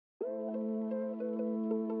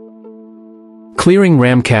Clearing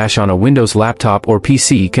RAM cache on a Windows laptop or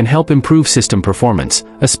PC can help improve system performance,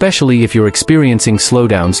 especially if you're experiencing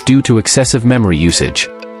slowdowns due to excessive memory usage.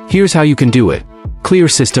 Here's how you can do it. Clear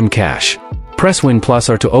system cache. Press Win+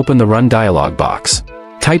 or to open the Run dialog box.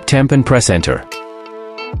 Type Temp and press Enter.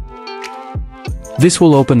 This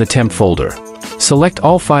will open the Temp folder. Select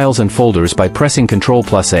all files and folders by pressing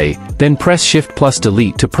Ctrl+A, then press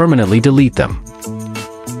Shift+Delete to permanently delete them.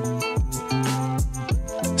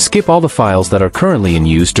 Skip all the files that are currently in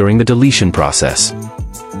use during the deletion process.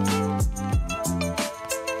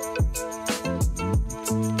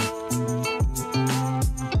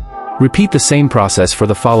 Repeat the same process for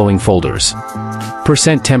the following folders.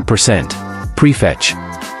 %temp%, prefetch.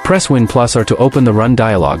 Press Win+ or to open the Run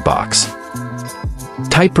dialog box.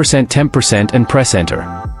 Type %temp% and press Enter.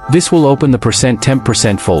 This will open the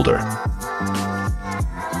 %temp% folder.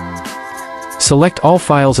 Select all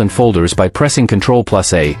files and folders by pressing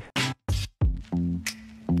Ctrl+A.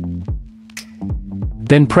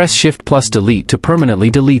 Then press Shift+Delete to permanently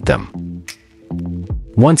delete them.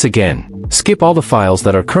 Once again, skip all the files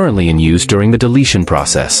that are currently in use during the deletion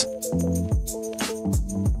process.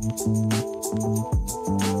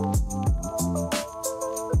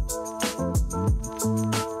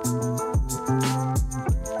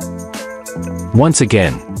 Once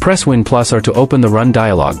again, press Win+ or to open the Run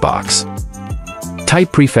dialog box.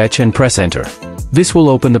 Type prefetch and press Enter. This will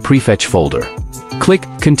open the prefetch folder. Click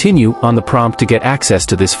Continue on the prompt to get access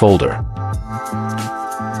to this folder.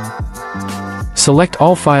 Select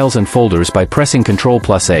all files and folders by pressing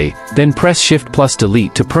Ctrl+A, then press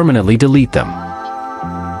Shift+Delete to permanently delete them.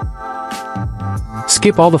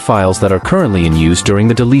 Skip all the files that are currently in use during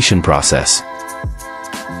the deletion process.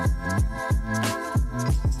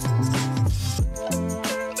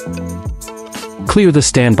 Clear the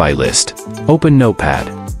standby list. Open Notepad.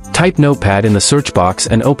 Type Notepad in the search box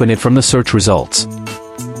and open it from the search results.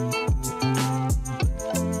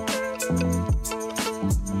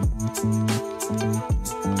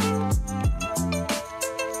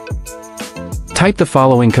 Type the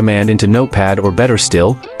following command into Notepad, or better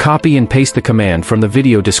still, copy and paste the command from the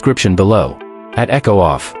video description below. At echo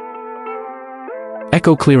off.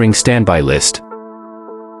 Echo clearing standby list.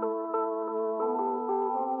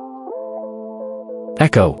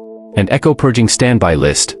 Echo. And echo purging standby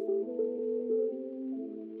list.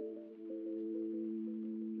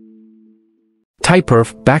 Type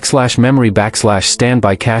perf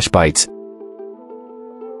 /memory/standby cache bytes.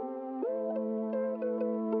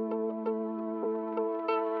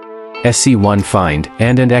 SC1 find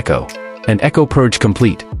and echo. And echo purge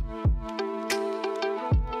complete.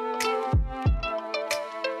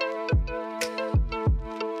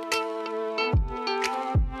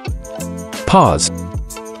 Pause.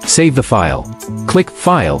 Save the file. Click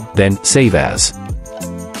File, then Save As.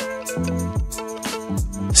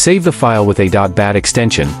 Save the file with a .bat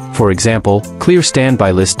extension, for example,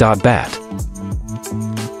 clearstandbylist.bat.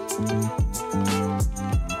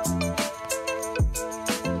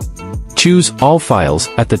 Choose All Files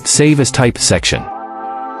at the Save as Type section.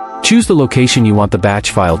 Choose the location you want the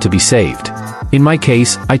batch file to be saved. In my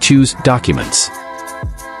case, I choose Documents.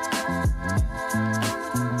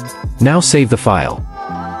 Now save the file.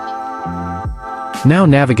 Now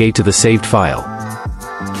navigate to the saved file.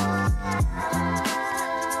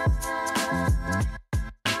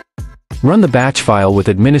 Run the batch file with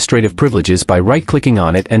administrative privileges by right-clicking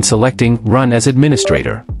on it and selecting Run as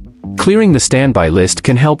Administrator. Clearing the standby list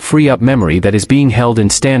can help free up memory that is being held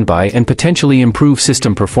in standby and potentially improve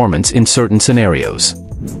system performance in certain scenarios.